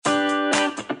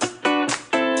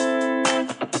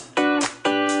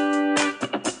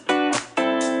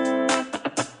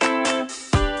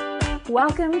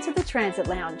Welcome to the Transit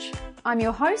Lounge. I'm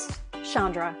your host,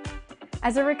 Chandra.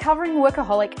 As a recovering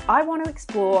workaholic, I want to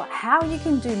explore how you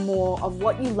can do more of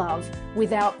what you love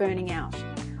without burning out.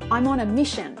 I'm on a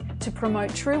mission to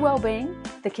promote true well-being,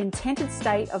 the contented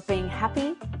state of being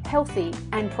happy, healthy,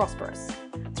 and prosperous.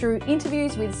 Through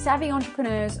interviews with savvy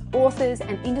entrepreneurs, authors,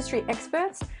 and industry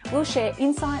experts, we'll share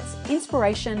insights,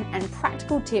 inspiration, and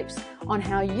practical tips on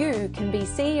how you can be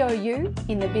CEO you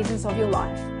in the business of your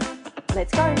life.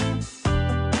 Let's go.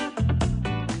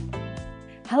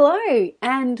 Hello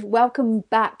and welcome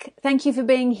back. Thank you for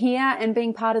being here and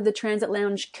being part of the Transit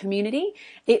Lounge community.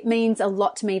 It means a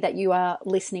lot to me that you are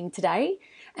listening today.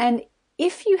 And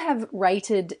if you have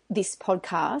rated this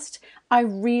podcast, I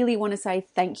really want to say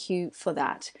thank you for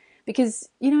that. Because,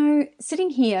 sitting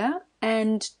here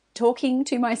and talking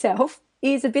to myself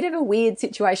is a bit of a weird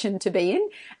situation to be in.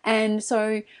 And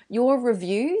so your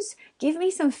reviews give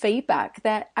me some feedback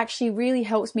that actually really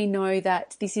helps me know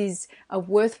that this is a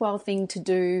worthwhile thing to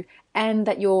do and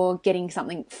that you're getting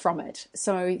something from it.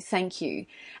 So thank you.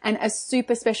 And a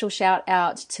super special shout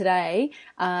out today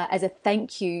as a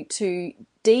thank you to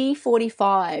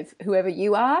D45, whoever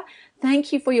you are.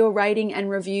 Thank you for your rating and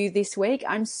review this week.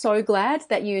 I'm so glad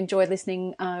that you enjoy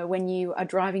listening when you are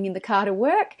driving in the car to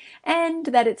work and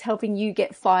that it's helping you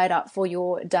get fired up for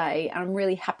your day. I'm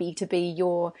really happy to be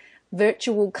your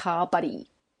virtual car buddy.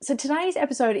 So today's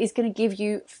episode is going to give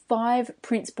you 5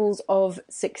 principles of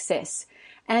success.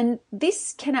 And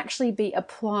this can actually be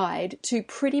applied to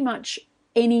pretty much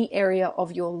any area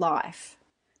of your life.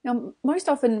 Now, most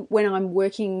often when I'm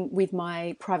working with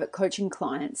my private coaching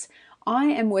clients, I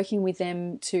am working with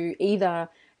them to either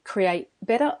create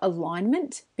better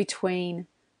alignment between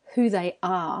who they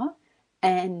are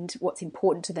and what's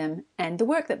important to them and the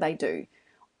work that they do,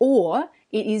 or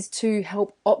it is to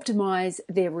help optimize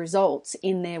their results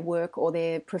in their work or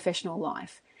their professional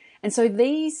life. And so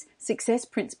these success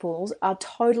principles are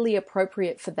totally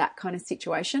appropriate for that kind of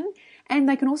situation. And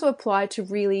they can also apply to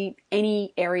really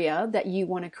any area that you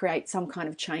want to create some kind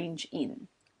of change in.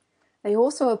 They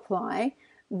also apply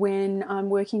when I'm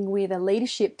working with a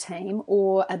leadership team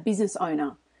or a business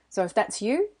owner. So if that's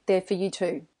you, they're for you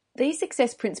too. These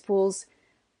success principles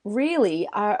really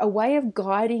are a way of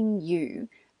guiding you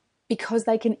because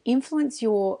they can influence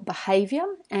your behavior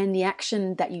and the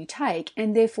action that you take,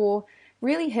 and therefore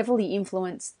really heavily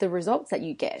influence the results that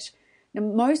you get. Now,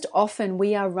 most often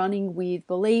we are running with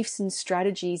beliefs and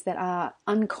strategies that are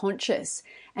unconscious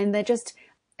and they just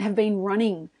have been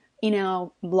running in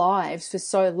our lives for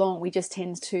so long, we just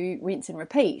tend to rinse and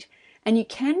repeat. And you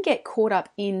can get caught up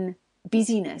in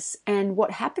busyness. And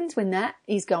what happens when that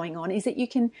is going on is that you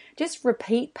can just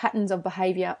repeat patterns of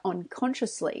behavior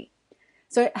unconsciously.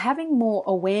 So having more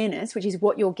awareness, which is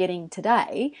what you're getting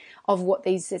today, of what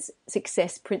these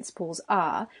success principles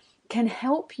are, can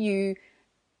help you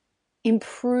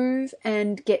improve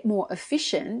and get more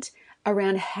efficient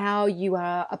around how you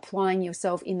are applying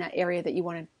yourself in that area that you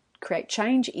want to create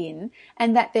change in,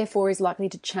 and that therefore is likely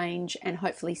to change and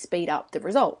hopefully speed up the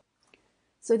result.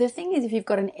 So the thing is, if you've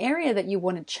got an area that you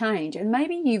want to change, and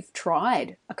maybe you've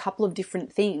tried a couple of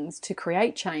different things to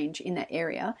create change in that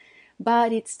area,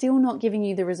 but it's still not giving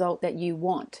you the result that you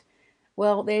want.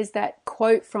 Well, there's that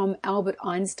quote from Albert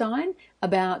Einstein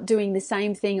about doing the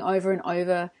same thing over and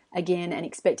over again and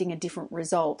expecting a different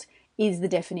result is the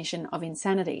definition of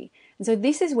insanity. And so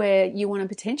this is where you want to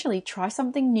potentially try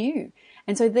something new.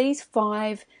 And so these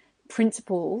 5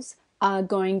 principles are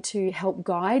going to help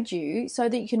guide you so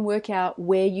that you can work out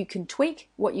where you can tweak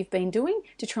what you've been doing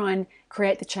to try and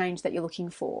create the change that you're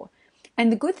looking for.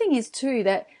 And the good thing is too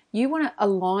that you want to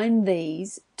align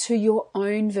these to your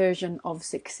own version of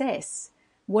success,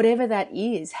 whatever that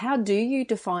is. How do you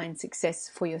define success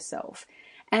for yourself?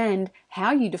 And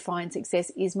how you define success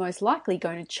is most likely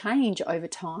going to change over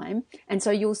time. And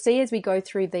so you'll see as we go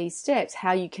through these steps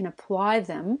how you can apply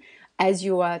them as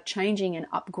you are changing and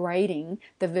upgrading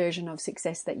the version of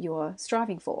success that you're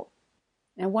striving for.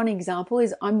 Now, one example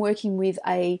is I'm working with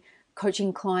a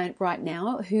coaching client right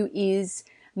now who is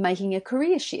making a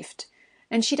career shift.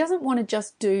 And she doesn't want to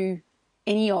just do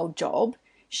any old job.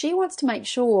 She wants to make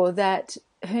sure that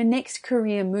her next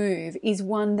career move is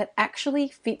one that actually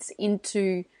fits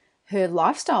into her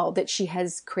lifestyle that she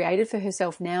has created for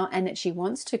herself now and that she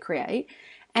wants to create,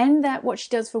 and that what she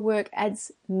does for work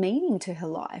adds meaning to her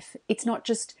life. It's not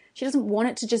just, she doesn't want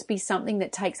it to just be something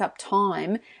that takes up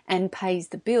time and pays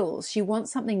the bills. She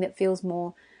wants something that feels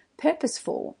more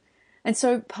purposeful. And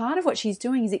so part of what she's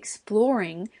doing is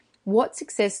exploring what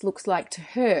success looks like to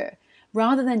her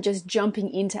rather than just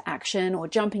jumping into action or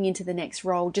jumping into the next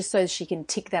role just so she can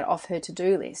tick that off her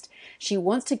to-do list. She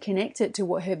wants to connect it to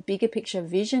what her bigger picture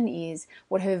vision is,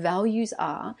 what her values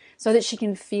are, so that she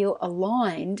can feel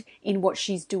aligned in what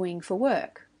she's doing for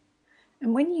work.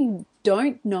 And when you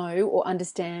don't know or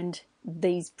understand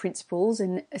these principles,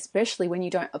 and especially when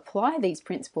you don't apply these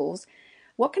principles,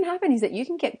 what can happen is that you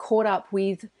can get caught up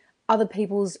with other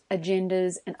people's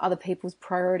agendas and other people's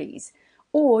priorities,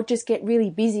 or just get really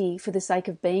busy for the sake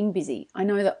of being busy. I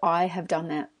know that I have done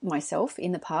that myself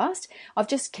in the past, of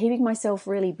just keeping myself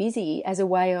really busy as a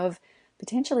way of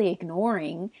potentially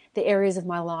ignoring the areas of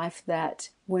my life that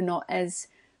were not as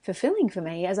fulfilling for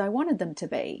me as I wanted them to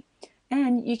be.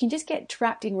 And you can just get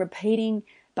trapped in repeating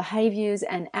behaviors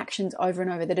and actions over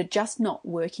and over that are just not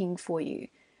working for you.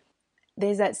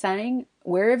 There's that saying,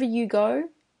 wherever you go,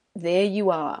 there you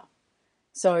are.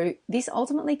 So this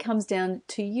ultimately comes down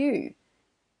to you.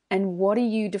 And what are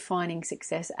you defining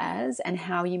success as, and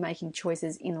how are you making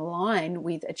choices in line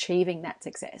with achieving that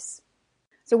success?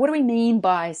 So what do we mean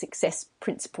by success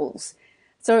principles?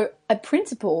 So a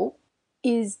principle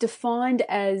is defined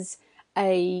as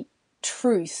a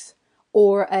truth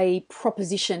or a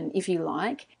proposition, if you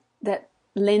like, that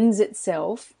lends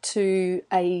itself to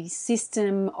a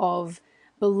system of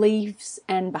beliefs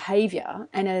and behavior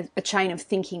and a chain of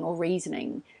thinking or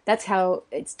reasoning. That's how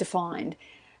it's defined.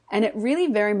 And it really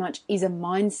very much is a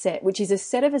mindset, which is a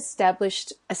set of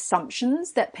established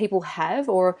assumptions that people have,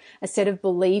 or a set of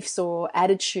beliefs or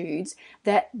attitudes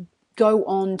that go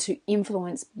on to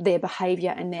influence their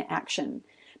behavior and their action.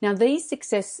 Now, these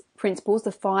success principles,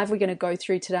 the 5 we're going to go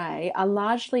through today, are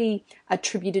largely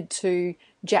attributed to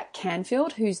Jack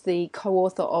Canfield, who's the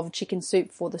co-author of Chicken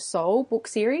Soup for the Soul book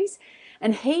series.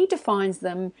 And he defines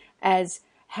them as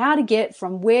how to get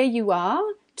from where you are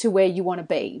to where you want to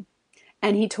be.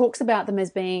 And he talks about them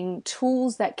as being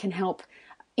tools that can help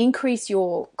increase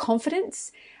your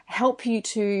confidence, help you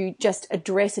to just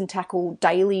address and tackle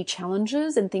daily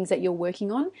challenges and things that you're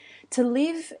working on, to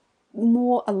live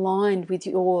more aligned with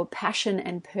your passion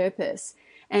and purpose,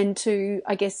 and to,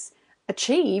 I guess,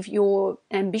 achieve your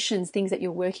ambitions, things that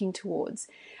you're working towards.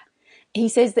 He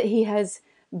says that he has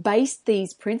based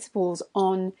these principles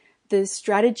on the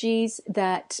strategies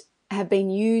that have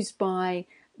been used by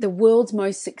the world's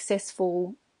most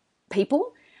successful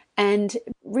people, and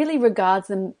really regards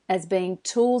them as being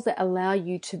tools that allow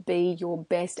you to be your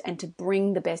best and to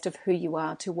bring the best of who you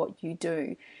are to what you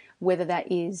do, whether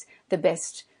that is the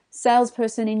best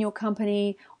salesperson in your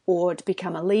company, or to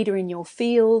become a leader in your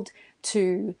field,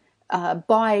 to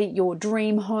buy your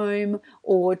dream home,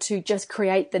 or to just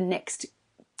create the next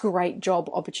great job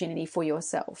opportunity for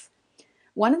yourself.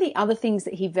 One of the other things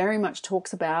that he very much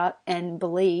talks about and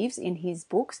believes in his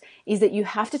books is that you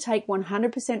have to take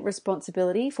 100%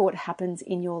 responsibility for what happens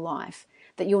in your life,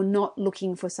 that you're not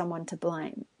looking for someone to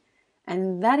blame.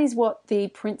 And that is what the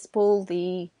principle,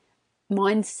 the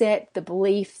mindset, the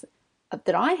belief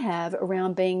that I have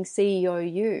around being CEO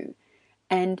you.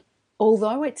 And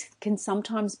although it can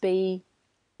sometimes be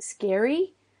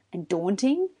scary and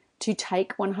daunting to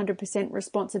take 100%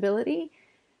 responsibility,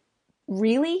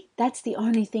 really, that's the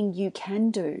only thing you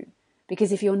can do.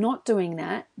 Because if you're not doing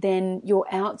that, then you're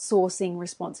outsourcing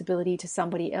responsibility to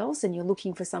somebody else and you're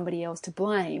looking for somebody else to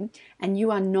blame, and you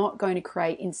are not going to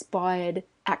create inspired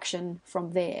action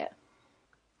from there.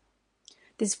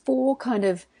 There's 4 kind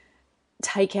of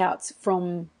takeouts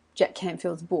from Jack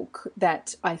Canfield's book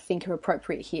that I think are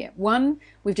appropriate here. 1,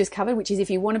 we've just covered, which is if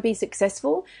you want to be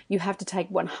successful, you have to take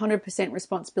 100%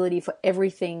 responsibility for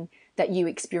everything that you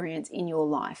experience in your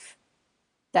life.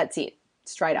 That's it,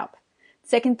 straight up.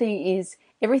 Second thing is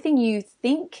everything you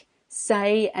think,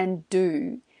 say, and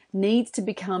do needs to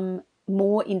become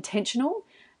more intentional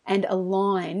and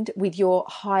aligned with your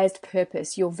highest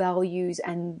purpose, your values,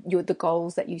 and the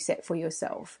goals that you set for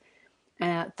yourself.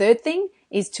 Third thing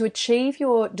is to achieve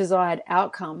your desired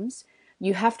outcomes,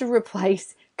 you have to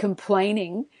replace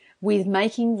complaining with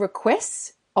making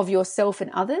requests of yourself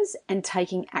and others and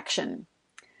taking action.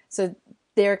 So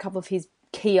there are a couple of his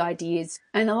key ideas.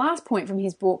 And the last point from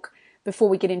his book, before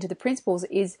we get into the principles,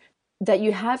 is that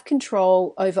you have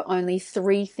control over only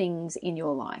 3 things in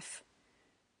your life: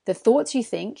 the thoughts you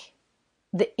think,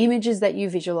 the images that you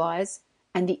visualize,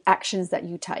 and the actions that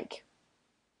you take.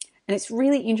 And it's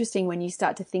really interesting when you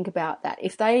start to think about that.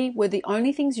 If they were the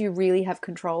only things you really have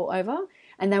control over,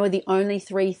 and they were the only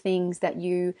 3 things that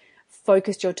you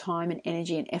focused your time and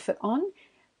energy and effort on,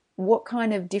 what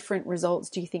kind of different results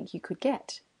do you think you could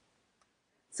get?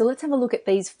 So let's have a look at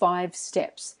these 5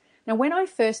 steps. Now, when I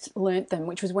first learnt them,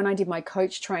 which was when I did my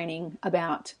coach training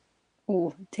about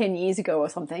 10 years ago or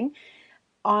something,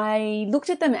 I looked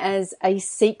at them as a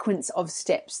sequence of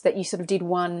steps that you sort of did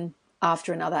one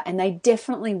after another, and they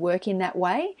definitely work in that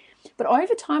way. But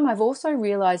over time, I've also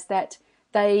realized that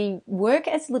they work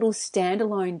as little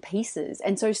standalone pieces.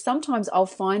 And so sometimes I'll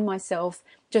find myself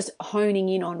just honing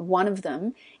in on one of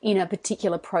them in a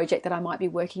particular project that I might be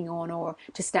working on, or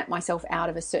to snap myself out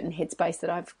of a certain headspace that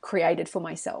I've created for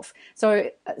myself. So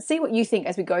see what you think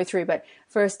as we go through. But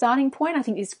for a starting point, I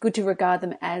think it's good to regard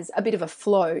them as a bit of a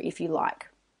flow, if you like.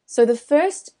 So the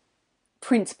first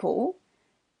principle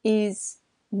is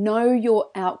know your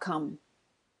outcome.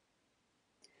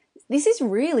 This is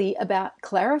really about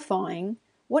clarifying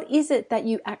what is it that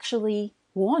you actually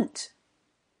want.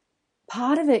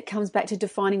 Part of it comes back to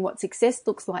defining what success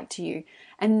looks like to you,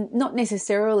 and not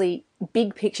necessarily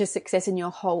big picture success in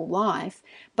your whole life,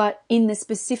 but in the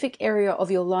specific area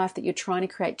of your life that you're trying to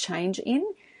create change in.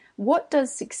 What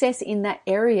does success in that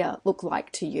area look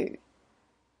like to you?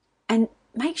 And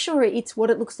make sure it's what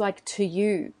it looks like to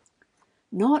you,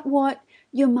 not what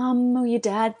your mum or your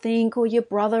dad think, or your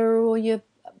brother or your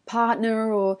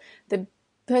partner or the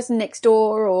person next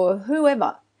door or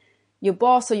whoever, your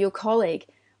boss or your colleague.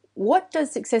 What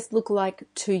does success look like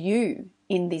to you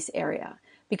in this area?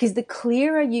 Because the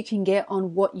clearer you can get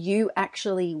on what you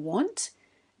actually want,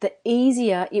 the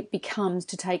easier it becomes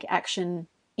to take action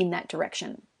in that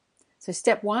direction. So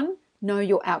step 1, know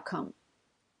your outcome.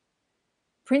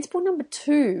 Principle number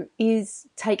 2 is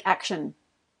take action.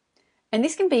 And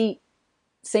this can be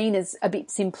seen as a bit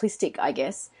simplistic, I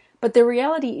guess, but the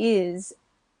reality is,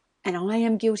 and I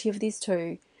am guilty of this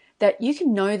too, that you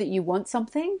can know that you want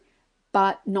something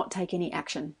but not take any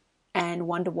action and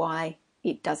wonder why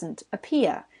it doesn't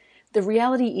appear. The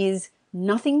reality is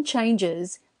nothing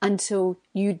changes until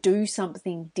you do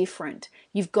something different.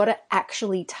 You've got to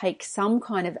actually take some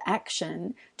kind of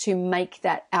action to make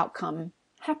that outcome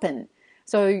happen.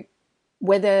 So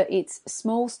whether it's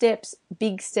small steps,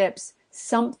 big steps,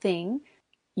 something,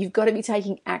 you've got to be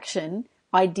taking action,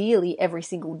 ideally every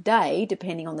single day,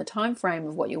 depending on the time frame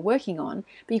of what you're working on,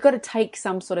 but you've got to take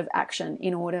some sort of action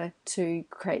in order to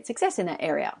create success in that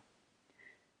area.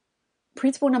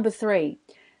 Principle number 3,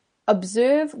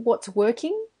 observe what's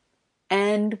working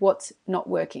and what's not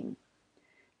working.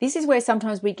 This is where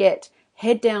sometimes we get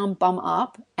head down, bum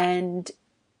up, and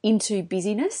into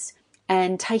busyness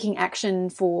and taking action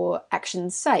for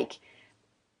action's sake.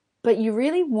 But you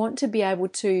really want to be able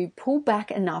to pull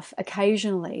back enough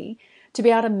occasionally to be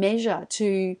able to measure,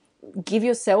 to give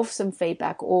yourself some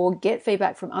feedback or get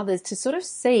feedback from others to sort of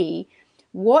see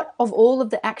what of all of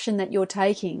the action that you're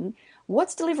taking,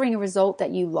 what's delivering a result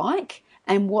that you like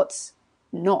and what's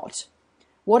not.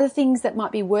 What are things that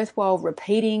might be worthwhile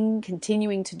repeating,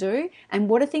 continuing to do, and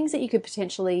what are things that you could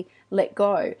potentially let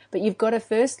go? But you've got to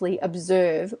firstly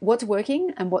observe what's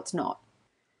working and what's not.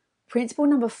 Principle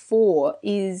number 4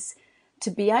 is to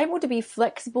be able to be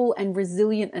flexible and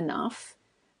resilient enough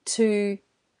to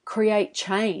create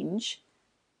change,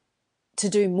 to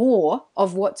do more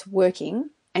of what's working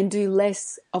and do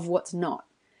less of what's not.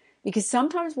 Because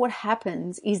sometimes what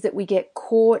happens is that we get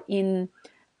caught in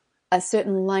a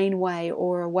certain laneway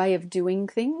or a way of doing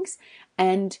things,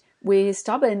 and we're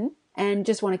stubborn and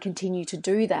just want to continue to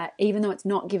do that, even though it's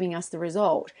not giving us the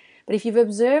result. But if you've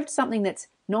observed something that's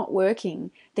not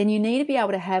working, then you need to be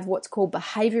able to have what's called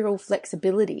behavioral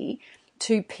flexibility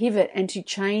to pivot and to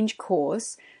change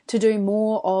course to do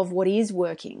more of what is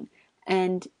working.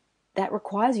 And that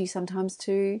requires you sometimes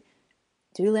to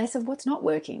do less of what's not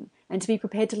working and to be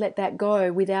prepared to let that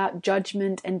go without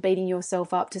judgment and beating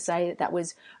yourself up to say that that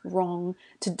was wrong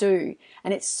to do.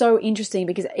 And it's so interesting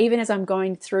because even as I'm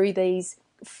going through these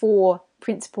 4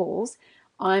 principles,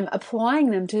 I'm applying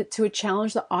them to a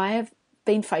challenge that I have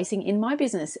been facing in my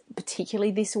business,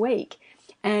 particularly this week.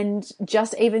 And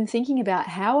just even thinking about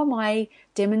how am I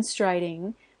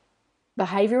demonstrating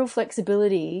behavioral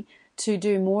flexibility to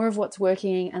do more of what's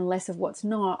working and less of what's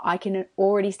not, I can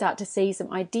already start to see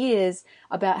some ideas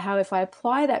about how if I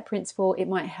apply that principle, it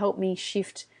might help me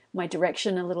shift my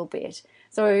direction a little bit.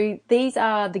 So these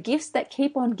are the gifts that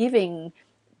keep on giving,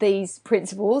 these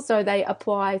principles, so they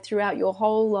apply throughout your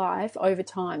whole life over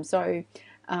time. So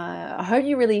I hope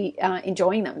you're really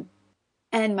enjoying them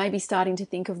and maybe starting to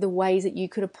think of the ways that you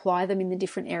could apply them in the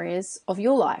different areas of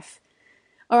your life.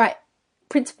 All right,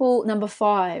 principle number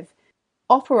 5,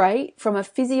 operate from a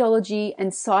physiology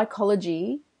and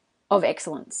psychology of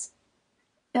excellence.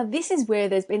 Now, this is where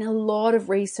there's been a lot of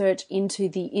research into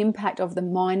the impact of the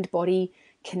mind-body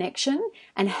connection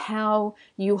and how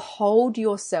you hold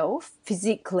yourself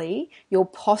physically, your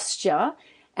posture,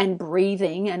 and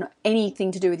breathing and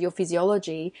anything to do with your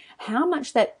physiology, how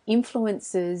much that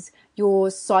influences your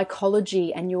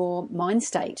psychology and your mind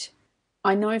state.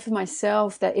 I know for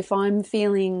myself that if I'm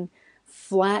feeling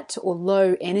flat or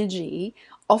low energy,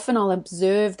 often I'll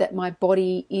observe that my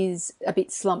body is a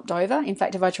bit slumped over. In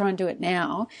fact, if I try and do it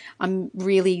now, I'm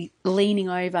really leaning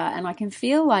over, and I can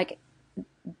feel like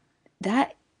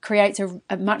that creates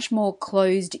a much more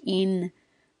closed in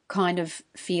kind of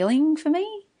feeling for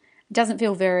me. It doesn't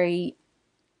feel very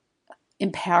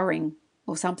empowering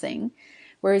or something.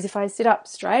 Whereas if I sit up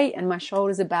straight and my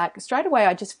shoulders are back, straight away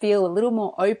I just feel a little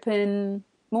more open,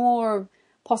 more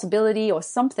possibility or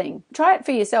something. Try it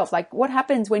for yourself. Like, what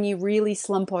happens when you really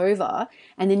slump over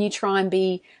and then you try and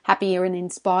be happier and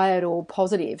inspired or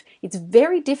positive? It's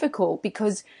very difficult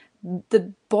because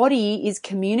the body is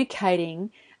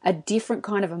communicating a different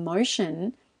kind of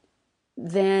emotion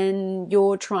than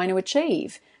you're trying to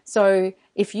achieve. So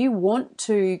if you want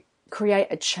to create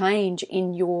a change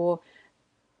in your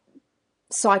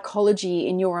psychology,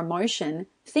 in your emotion,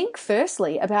 think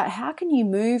firstly about how can you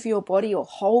move your body or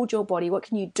hold your body, what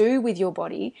can you do with your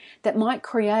body that might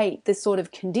create the sort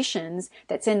of conditions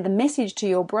that send the message to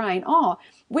your brain, oh,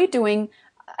 we're doing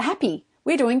happy,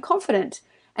 we're doing confident.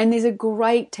 And there's a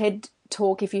great TED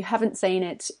talk, if you haven't seen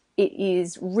it, it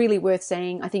is really worth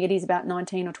seeing. I think it is about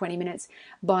 19 or 20 minutes,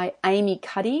 by Amy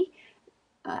Cuddy,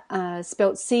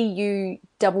 spelt Cuddy,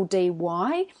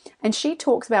 and she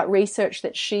talks about research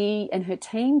that she and her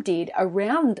team did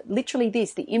around literally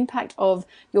this, the impact of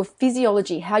your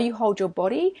physiology, how you hold your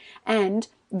body, and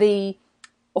the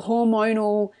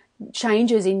hormonal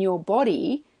changes in your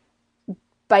body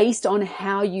based on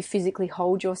how you physically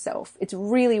hold yourself. It's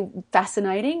really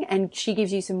fascinating, and she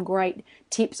gives you some great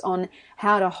tips on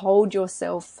how to hold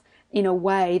yourself in a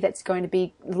way that's going to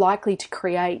be likely to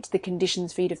create the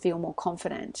conditions for you to feel more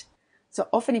confident. So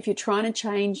often if you're trying to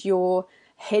change your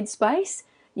headspace,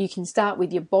 you can start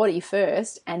with your body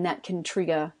first, and that can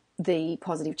trigger the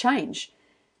positive change.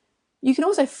 You can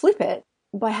also flip it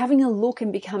by having a look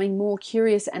and becoming more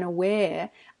curious and aware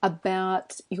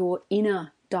about your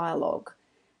inner dialogue.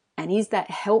 And is that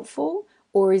helpful,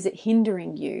 or is it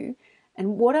hindering you?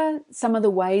 And what are some of the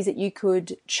ways that you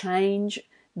could change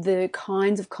the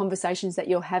kinds of conversations that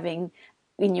you're having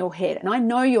in your head? And I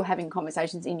know you're having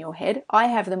conversations in your head. I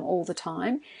have them all the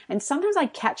time. And sometimes I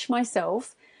catch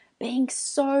myself being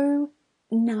so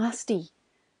nasty,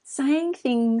 saying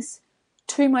things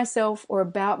to myself or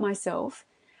about myself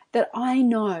that I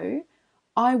know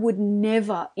I would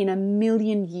never in a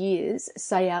million years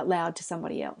say out loud to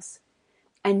somebody else.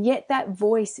 And yet that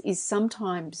voice is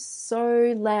sometimes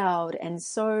so loud and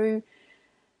so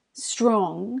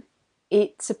strong,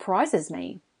 it surprises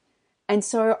me. And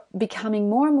so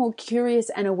becoming more and more curious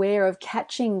and aware of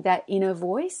catching that inner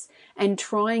voice and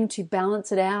trying to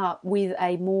balance it out with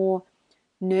a more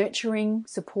nurturing,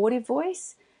 supportive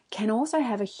voice can also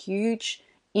have a huge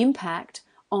impact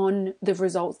on the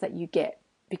results that you get,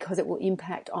 because it will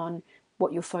impact on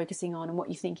what you're focusing on and what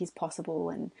you think is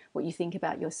possible and what you think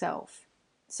about yourself.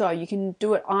 So you can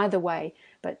do it either way,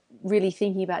 but really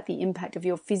thinking about the impact of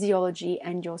your physiology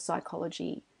and your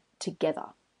psychology together.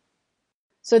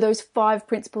 So those 5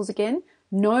 principles again: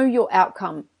 know your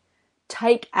outcome,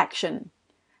 take action,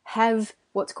 have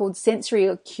what's called sensory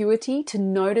acuity to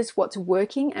notice what's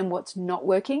working and what's not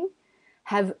working,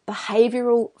 have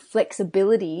behavioral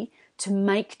flexibility to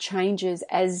make changes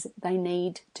as they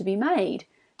need to be made,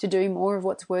 to do more of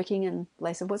what's working and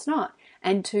less of what's not,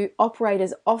 and to operate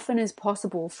as often as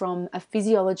possible from a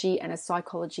physiology and a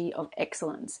psychology of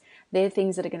excellence. They're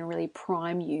things that are going to really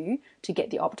prime you to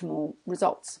get the optimal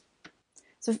results.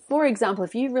 So for example,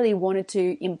 if you really wanted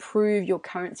to improve your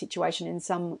current situation in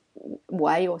some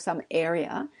way or some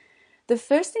area, the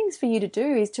first things for you to do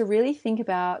is to really think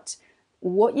about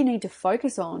what you need to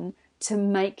focus on to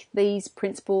make these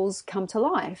principles come to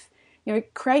life. You know,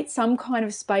 create some kind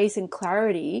of space and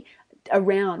clarity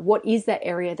around what is that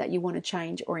area that you want to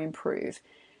change or improve.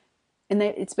 And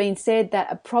it's been said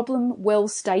that a problem well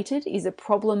stated is a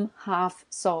problem half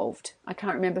solved. I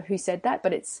can't remember who said that,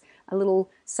 but it's a little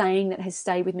saying that has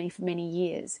stayed with me for many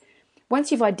years.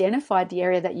 Once you've identified the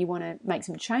area that you want to make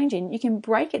some change in, you can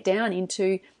break it down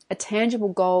into a tangible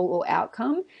goal or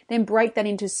outcome, then break that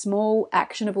into small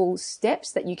actionable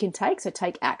steps that you can take. So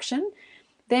take action,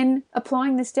 then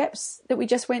applying the steps that we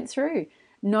just went through.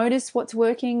 Notice what's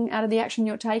working out of the action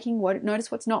you're taking,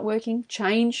 notice what's not working,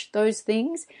 change those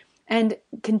things, and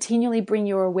continually bring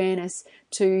your awareness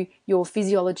to your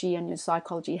physiology and your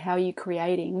psychology. How are you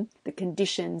creating the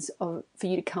conditions for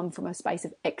you to come from a space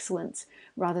of excellence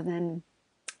rather than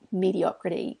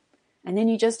mediocrity? And then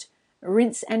you just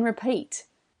rinse and repeat.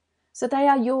 So they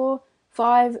are your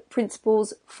 5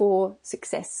 principles for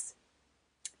success.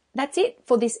 That's it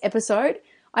for this episode.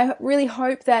 I really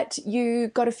hope that you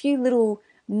got a few little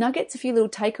nuggets, a few little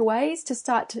takeaways to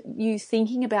start you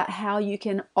thinking about how you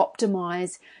can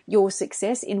optimize your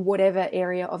success in whatever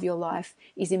area of your life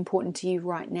is important to you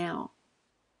right now.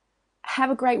 Have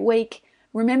a great week.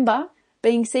 Remember,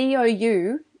 being CEO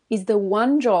you is the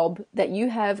one job that you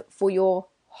have for your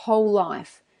whole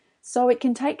life. So it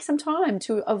can take some time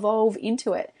to evolve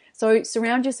into it. So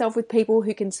surround yourself with people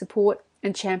who can support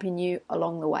and champion you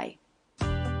along the way.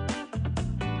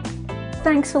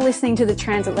 Thanks for listening to the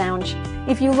Transit Lounge.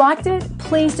 If you liked it,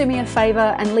 please do me a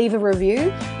favor and leave a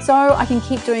review so I can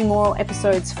keep doing more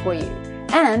episodes for you.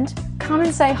 And come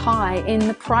and say hi in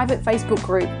the private Facebook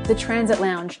group, The Transit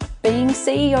Lounge, being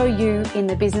CEO you in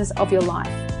the business of your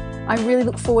life. I really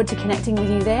look forward to connecting with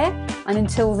you there. And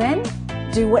until then,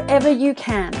 do whatever you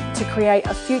can to create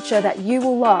a future that you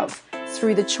will love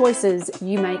through the choices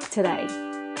you make today.